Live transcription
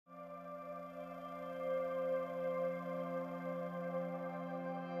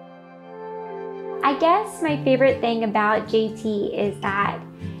I guess my favorite thing about JT is that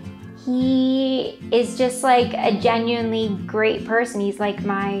he is just like a genuinely great person. He's like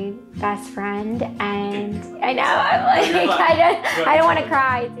my best friend, and I know, I'm like, I don't want to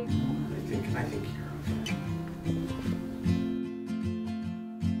cry. I think you're okay.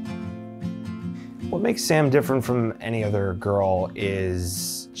 What makes Sam different from any other girl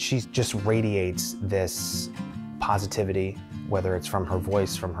is she just radiates this positivity, whether it's from her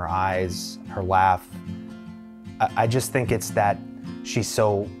voice, from her eyes, her laugh. I just think it's that she's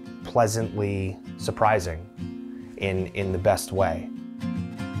so pleasantly surprising in the best way.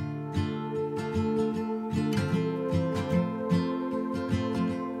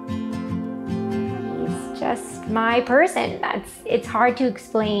 He's just my person. It's hard to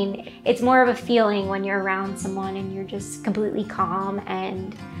explain. It's more of a feeling when you're around someone and you're just completely calm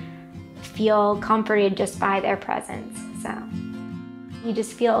and feel comforted just by their presence. So he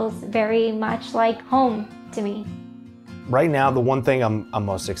just feels very much like home to me. Right now, the one thing I'm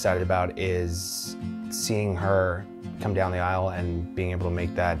most excited about is seeing her come down the aisle and being able to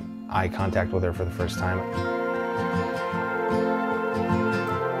make that eye contact with her for the first time.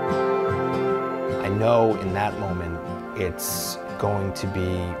 I know in that moment it's going to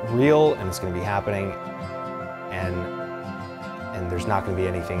be real and it's going to be happening, and there's not going to be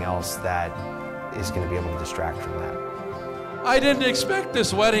anything else that is going to be able to distract from that. I didn't expect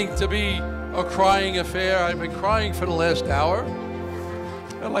this wedding to be a crying affair. I've been crying for the last hour.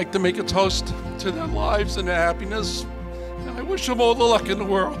 I'd like to make a toast to their lives and their happiness, and I wish them all the luck in the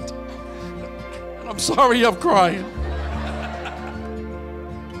world. And I'm sorry I'm crying.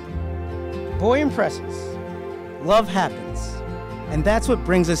 Boy impresses, love happens, and that's what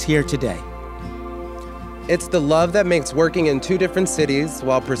brings us here today. It's the love that makes working in 2 different cities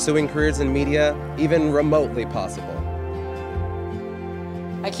while pursuing careers in media even remotely possible.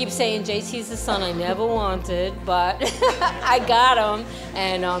 I keep saying JT's the son I never wanted, but I got him,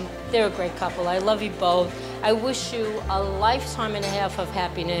 and they're a great couple. I love you both. I wish you a lifetime and a half of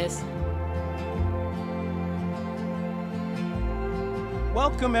happiness.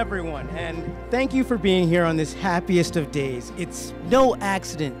 Welcome everyone, and thank you for being here on this happiest of days. It's no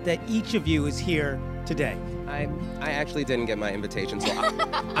accident that each of you is here today. I actually didn't get my invitation, so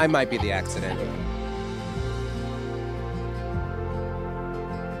I might be the accident.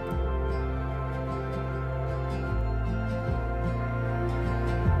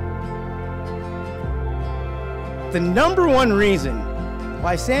 The number one reason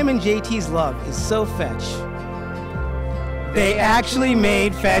why Sam and JT's love is so fetch, they actually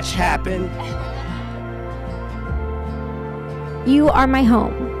made fetch happen. You are my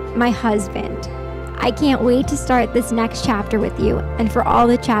home, my husband. I can't wait to start this next chapter with you and for all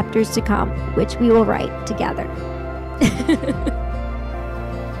the chapters to come, which we will write together.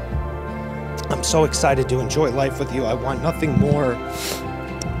 I'm so excited to enjoy life with you. I want nothing more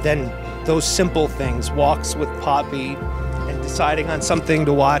than those simple things, walks with Poppy and deciding on something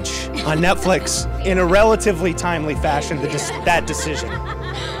to watch on Netflix in a relatively timely fashion, that decision.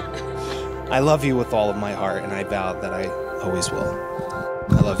 I love you with all of my heart, and I vow that I always will.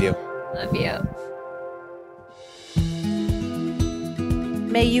 I love you. Love you.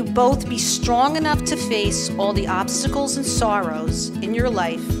 May you both be strong enough to face all the obstacles and sorrows in your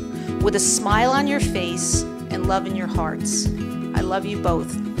life with a smile on your face and love in your hearts. I love you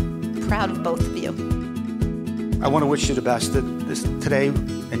both. Proud of both of you. I want to wish you the best. This today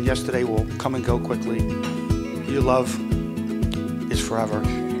and yesterday will come and go quickly. Your love is forever.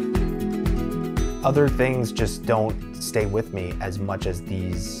 Other things just don't stay with me as much as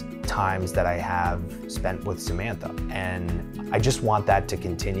these times that I have spent with Samantha. And I just want that to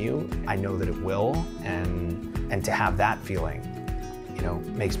continue. I know that it will, and to have that feeling, you know,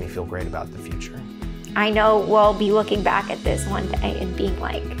 makes me feel great about the future. I know we'll be looking back at this one day and being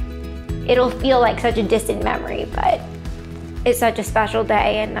like, it'll feel like such a distant memory, but it's such a special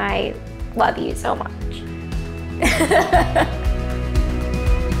day, and I love you so much.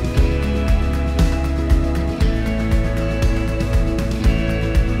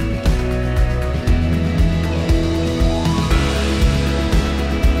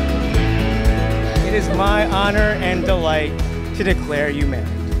 It is my honor and delight to declare you married.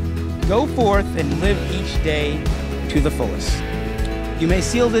 Go forth and live each day to the fullest. You may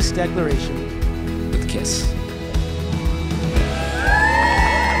seal this declaration with a kiss.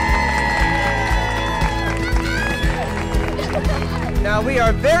 Now we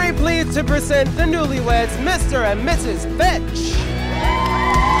are very pleased to present the newlyweds, Mr. and Mrs. Fetch.